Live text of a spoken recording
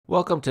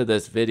Welcome to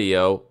this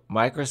video.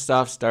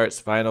 Microsoft starts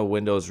final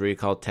Windows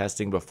recall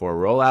testing before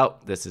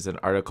rollout. This is an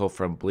article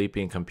from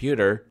Bleeping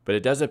Computer, but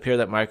it does appear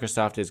that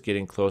Microsoft is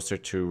getting closer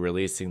to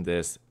releasing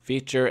this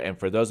feature. And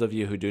for those of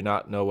you who do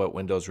not know what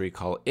Windows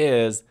Recall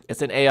is,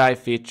 it's an AI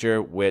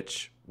feature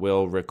which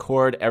will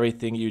record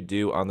everything you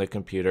do on the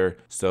computer,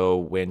 so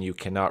when you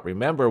cannot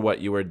remember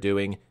what you were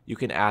doing, you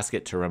can ask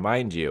it to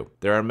remind you.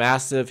 There are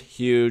massive,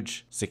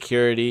 huge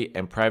security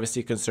and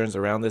privacy concerns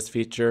around this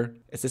feature.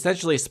 It's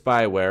essentially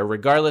spyware.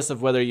 Regardless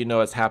of whether you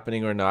know it's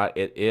happening or not,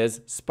 it is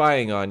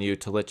spying on you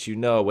to let you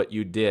know what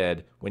you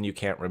did when you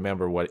can't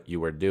remember what you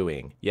were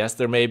doing. Yes,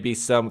 there may be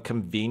some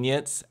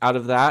convenience out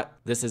of that.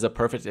 This is a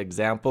perfect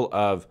example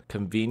of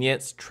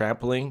convenience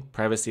trampling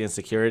privacy and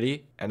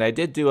security. And I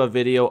did do a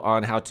video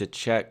on how to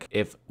check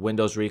if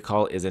Windows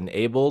Recall is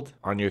enabled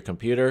on your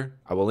computer.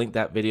 I will link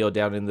that video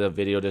down in the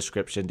video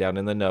description down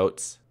in the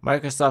notes.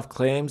 Microsoft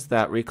claims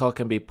that recall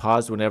can be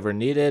paused whenever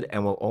needed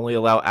and will only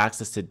allow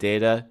access to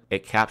data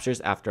it captures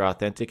after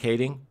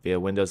authenticating via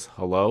Windows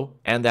Hello,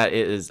 and that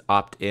it is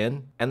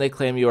opt-in. And they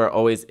claim you are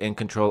always in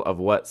control of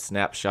what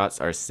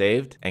snapshots are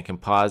saved and can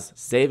pause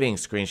saving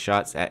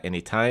screenshots at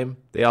any time.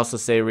 They also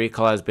say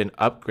Recall has been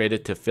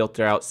upgraded to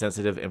filter out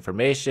sensitive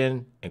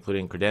information,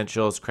 including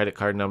credentials, credit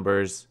card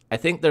numbers. I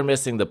think they're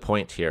missing the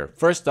point here.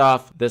 First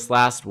off, this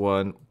last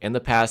one in the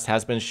past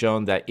has been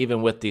shown that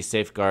even with these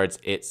safeguards,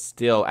 it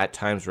still at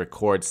times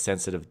records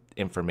sensitive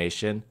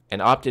information.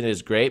 And opt-in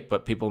is great,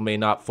 but people may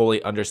not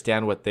fully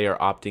understand what they are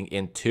opting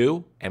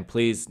into. And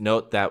please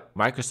note that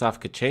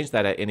Microsoft could change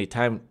that at any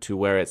time to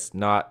where it's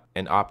not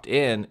an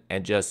opt-in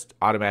and just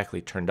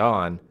automatically turned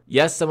on.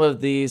 Yes, some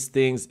of these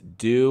things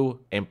do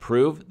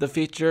improve the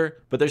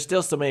feature, but there's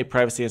still so many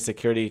privacy and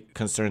security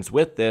concerns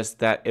with this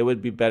that it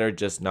would be better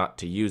just not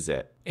to use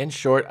it. In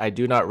short, I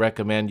do not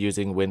recommend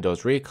using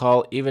Windows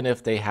Recall, even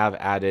if they have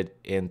added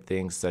in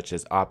things such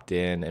as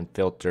opt-in and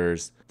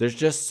filters. There's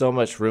just so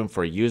much room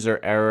for user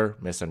error,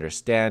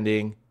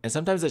 misunderstanding, and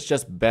sometimes it's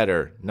just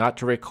better not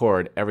to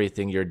record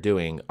everything you're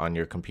doing on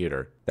your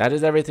computer. That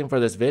is everything for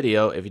this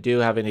video. If you do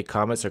have any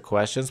comments or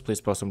questions,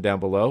 please post them down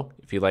below.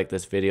 If you like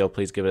this video,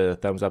 please give it a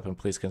thumbs up and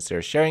please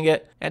consider sharing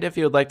it. And if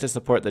you would like to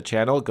support the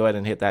channel, go ahead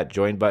and hit that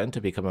join button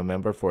to become a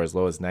member for as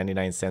low as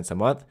 99 cents a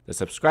month, the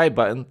subscribe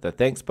button, the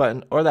thanks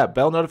button, or that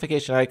bell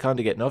notification icon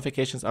to get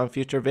notifications on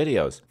future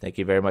videos. Thank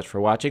you very much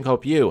for watching.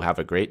 Hope you have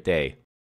a great day.